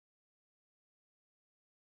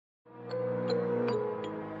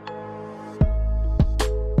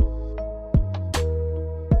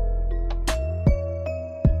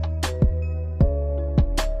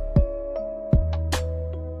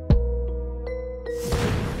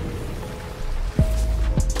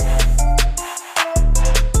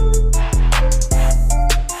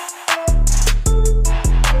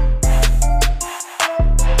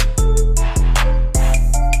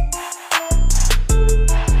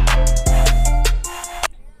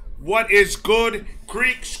What is good,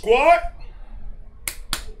 Creek Squad?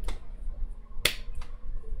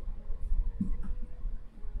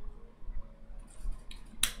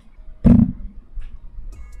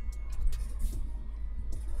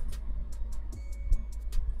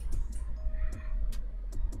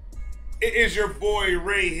 It is your boy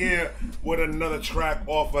Ray here with another track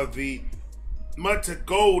off of the Mud to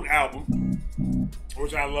Gold album,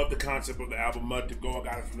 which I love the concept of the album, Mud to Gold.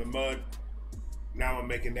 I got it from the mud. Now I'm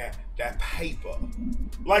making that paper.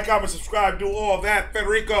 Like, comment, subscribe, do all that.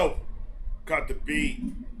 Federico got the beat.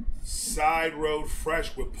 Side Road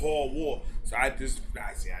Fresh with Paul Wall. So I didn't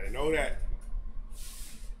know that.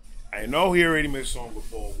 I didn't know he already made a song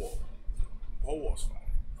with Paul Wall. Paul Wall's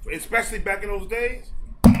fine, especially back in those days.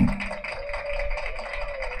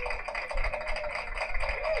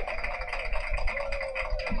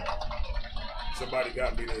 Somebody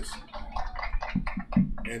got me this,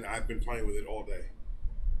 and I've been playing with it all day.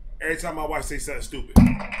 Every time my wife says something stupid, she's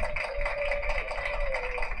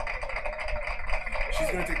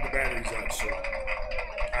gonna take the batteries out soon.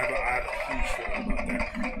 I have a huge feeling about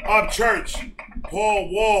that. UPCHURCH,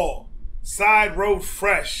 Paul Wall, Side Road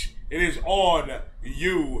Fresh. It is on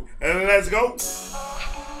you. Let's go.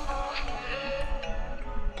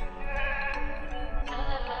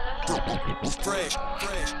 Fresh.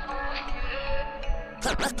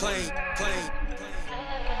 Clean.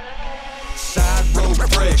 Side road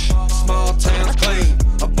fresh, small town clean.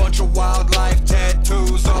 A bunch of wildlife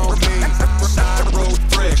tattoos on me. Side road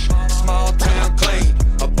fresh, small town clean.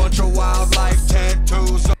 A bunch of wildlife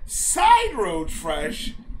tattoos on me. Side Road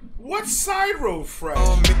Fresh? What's Side Road Fresh?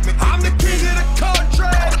 I'm the king of the country,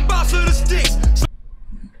 the boss of the sticks.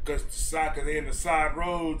 Cause they in the side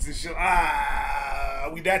roads and shit.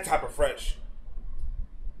 We that type of fresh.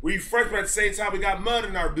 We fresh, but at the same time we got mud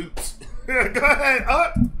in our boots. Go ahead,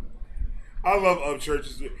 Up. I love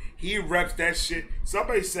UPCHURCH. He reps that shit.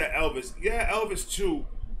 Somebody said Elvis. Yeah, Elvis too.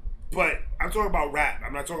 But I'm talking about rap.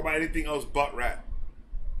 I'm not talking about anything else but rap.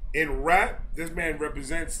 In rap, this man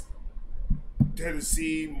represents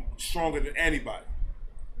Tennessee stronger than anybody.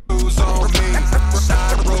 On me,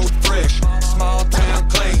 side road fresh, small town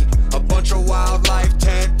clean. A bunch of wildlife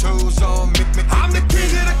tattoos on me. I'm the king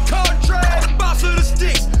of the country, the boss of the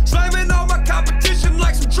sticks. Slamming on my competition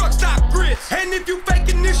like some truck stop grits. And if you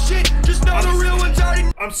faking this shit, just know the real ones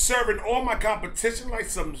already. I'm serving all my competition like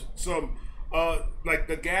some like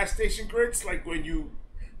the gas station grits, like when you,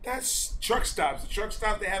 that's truck stops. The truck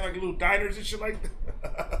stops, they have like little diners and shit like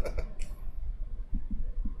that.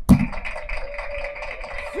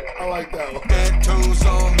 I like that one. Tattoos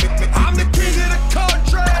on me. I'm the king of the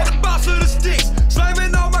country, the boss of the sticks.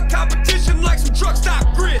 Slamming on my competition like some truck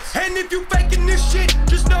stop grits. And if you faking this shit,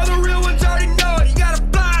 just know the real ones already know it. You gotta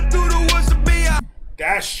fly through the woods to be out.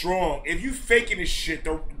 That's strong. If you faking this shit,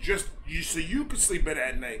 so you can sleep better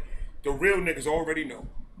at night, the real niggas already know.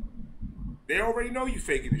 They already know you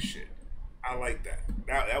faking this shit. I like that.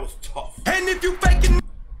 That was tough. And if you faking,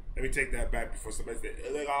 let me take that back before somebody said,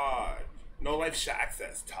 oh my God. No Life Shack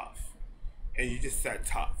says tough. And you just said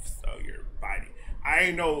tough, so you're biting. I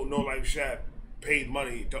ain't know No Life Shack paid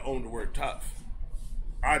money to own the word tough.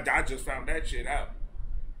 I just found that shit out.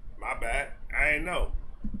 My bad. I ain't know.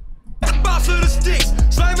 Boss of the sticks,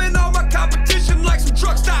 slamming on my competition like some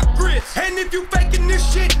truck stop grits. And if you faking this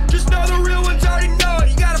shit, just know the real ones already know it.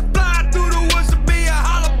 You gotta fly through the woods to be a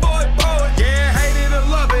holla boy poet. Yeah, hate it or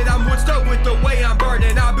love it, I'm what's up with the way I'm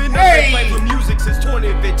burning. I've been playing with music since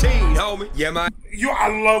 2015, homie. Yeah, I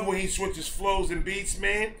love when he switches flows and beats,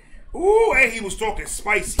 man. Ooh, and he was talking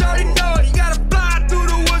spicy. Already know it, you gotta fly through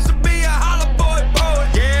the woods to be a holla boy poet.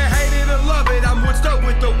 Yeah, hate it or love it, I'm what's up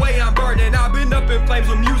with the way I'm burning. I've been up in flames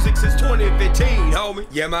with music since 2015, homie.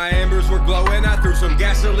 Yeah, my embers were glowing, I threw some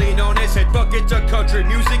gasoline on it. Said fuck it to country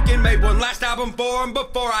music and made one last album for him.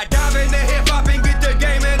 Before I dive into hip-hop and get the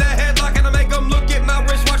game in the headlock, and I make them look at my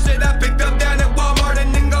wristwatch that I picked up down at Walmart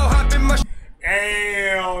and then go hop in my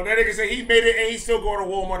damn, that nigga said he made it and he still go to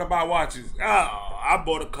Walmart to buy watches. I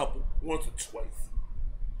bought a couple, once or twice.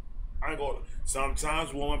 I ain't going to.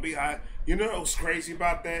 Sometimes Walmart be high. You know what's crazy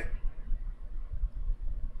about that?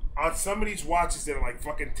 On some of these watches that are like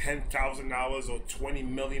fucking $10,000 or $20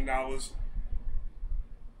 million,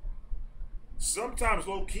 sometimes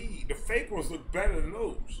low key, the fake ones look better than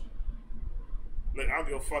those. Like, I don't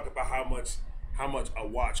give a fuck about how much a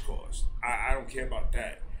watch costs. I don't care about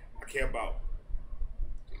that. I care about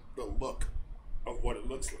the look of what it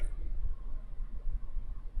looks like.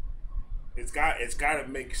 It's got to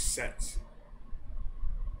make sense.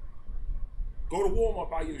 Go to Walmart,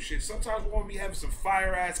 buy your shit. Sometimes Walmart be having some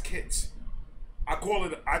fire ass kits. I call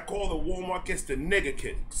the Walmart kits the nigga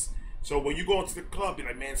kits. So when you go into the club, you're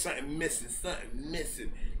like, man, something missing.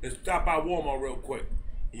 Let's stop by Walmart real quick.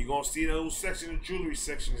 And you're gonna see that little section of jewelry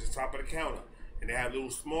section at the top of the counter. And they have little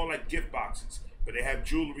small like gift boxes, but they have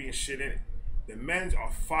jewelry and shit in it. The men's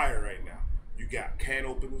are fire right now. You got can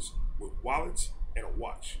openers with wallets and a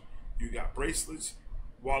watch. You got bracelets,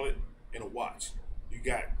 wallet, and a watch. You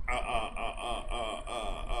got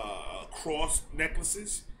cross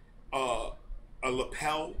necklaces, a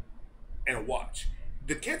lapel, and a watch.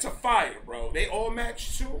 The kits are fire, bro. They all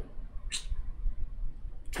match too.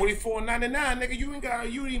 $24.99, nigga. You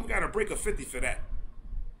ain't even gotta break a 50 for that.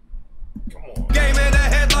 Come on. Game in the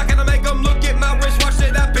headlock and I make them look at my wristwatch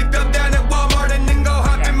that I picked up down at Walmart and then go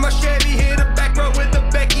hop in my Chevy, hit a back row with a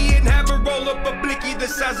Becky and have her roll up a blicky the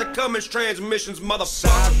size of Cummins transmissions, motherfucker.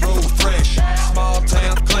 Side road fresh, small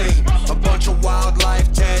town clean, a bunch of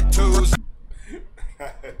wildlife tattoos.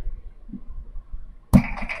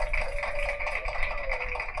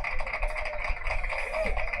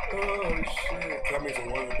 Oh shit. Cummings are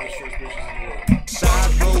one of the best transmissions in the world.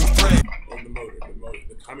 Side road fresh. And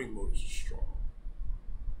the Cummings motors are strong.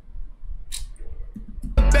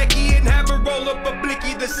 Becky and have her roll up a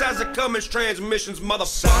blicky the size of Cummins transmissions, motherfucker.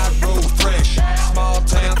 Side road fresh, small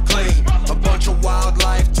town clean, a bunch of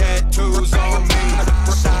wildlife tattoos on me.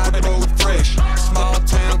 Side road fresh, small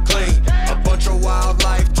town clean, a bunch of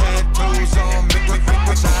wildlife tattoos on me.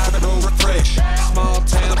 Side road fresh, small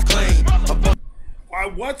town clean, a bunch.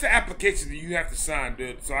 What's the application that you have to sign,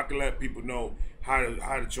 dude, so I can let people know how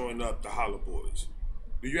to join up the Holla Boys?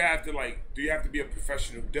 Do you have to be a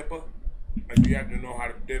professional dipper? Like, do you have to know how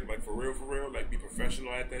to dip, like, for real? Like, be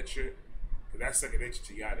professional at that shit? Because that's second nature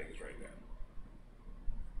to y'all niggas right now.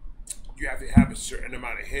 You have to have a certain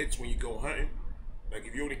amount of hits when you go hunting. Like,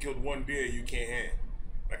 if you only killed one deer, you can't hunt.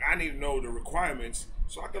 Like, I need to know the requirements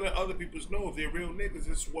so I can let other people know if they're real niggas.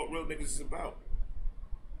 This is what real niggas is about.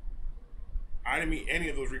 I didn't meet any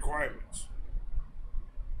of those requirements.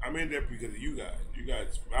 I'm in there because of you guys. You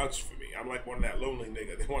guys vouch for me. I'm like one of that lonely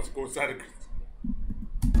nigga that wants to go inside the...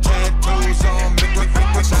 Tattoos on me,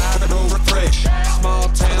 side road fresh, small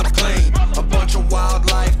town clean, a bunch of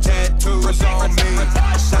wildlife tattoos on me.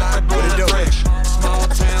 Side road fresh, small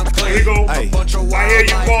town clean. Here you go. A bunch of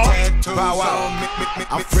wildlife tattoos on me.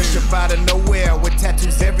 I'm fresh up out of nowhere with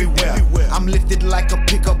tattoos everywhere. I'm lifted like a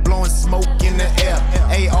pickup blowing smoke in the air.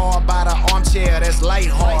 AR by the armchair, that's light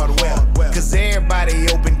hardware. Cause everybody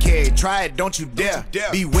open carry. Try it, don't you dare.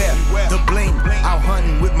 Beware, the bling. Out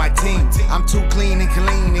hunting with my team. I'm too clean and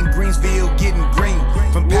clean in Greensville getting green.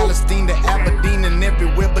 From Palestine to Aberdeen and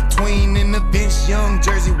everywhere between. In the Vince Young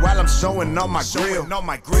jersey while I'm showing on my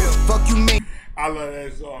grill. Fuck you mean? I love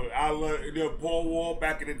that song. I love the Paul Wall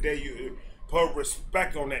back in the day. You put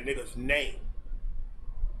respect on that nigga's name.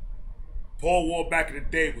 Paul Wall back in the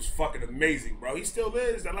day was fucking amazing, bro. He still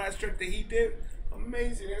is. The last trip that he did,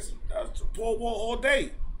 amazing. That's Paul Wall all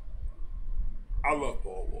day. I love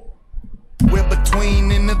Paul Wall. We're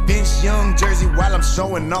between in the Vince Young jersey while I'm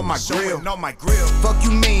showing on my grill. Fuck you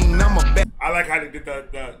mean? I'm a bad. I like how they did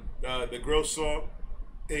the grill song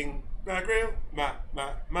thing. My grill,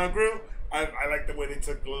 my grill. I like the way they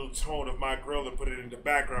took the little tone of my grill and put it in the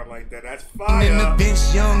background like that. That's fire. In the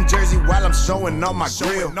Vince Young jersey while I'm showing on my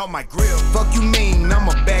grill. Fuck you mean? I'm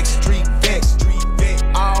a backstreet vet.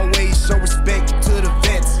 I always show respect to the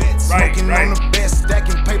vets. Smoking on the best,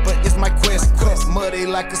 stacking paper is my quest. Muddy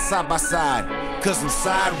like a side by side, cause I'm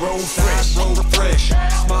side road fresh.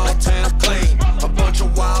 Small town clean, a bunch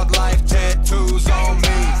of wildlife tattoos on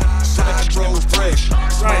me. Side road fresh,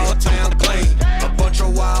 small town clean, a bunch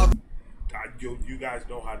of wild. You guys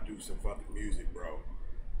know how to do some fucking music, bro.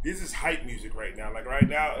 This is hype music right now. Like right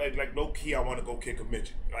now, like low key, I want to go kick a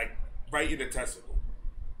midget, like right in the testicle,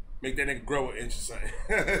 make that nigga grow an inch or something.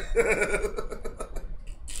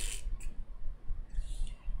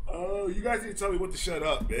 Oh, you guys need to tell me what to shut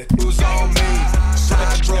up, man. Who's on me?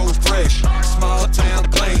 Side road fresh, small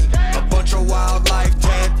town clean, a bunch of wildlife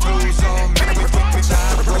tattoos on me.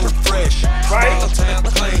 Side road fresh, small town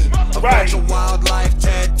clean, a bunch of wildlife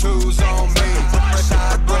tattoos on me.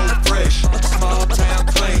 Side road fresh, small town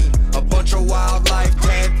clean, a bunch of wildlife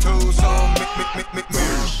tattoos on me.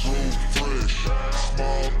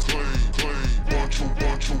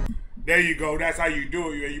 There you go. That's how you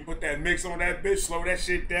do it. You put that mix on that bitch, slow that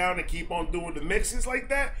shit down, and keep on doing the mixes like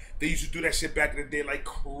that. They used to do that shit back in the day like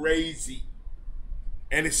crazy.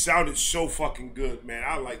 And it sounded so fucking good, man.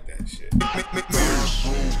 I like that shit.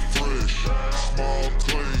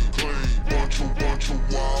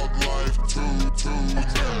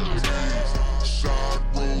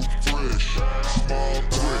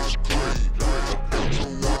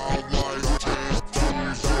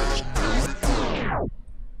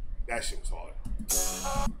 That That shit was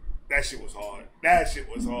hard. That shit was hard. That shit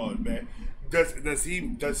was hard, man. Does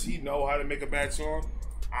he know how to make a bad song?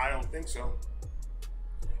 I don't think so.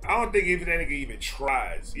 I don't think even that nigga even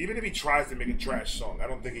tries. Even if he tries to make a trash song, I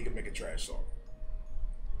don't think he can make a trash song.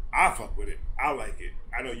 I fuck with it. I like it.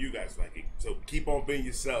 I know you guys like it. So keep on being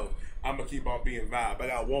yourself. I'm gonna keep on being Vibe. I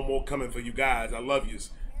got one more coming for you guys. I love yous.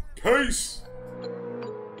 Peace.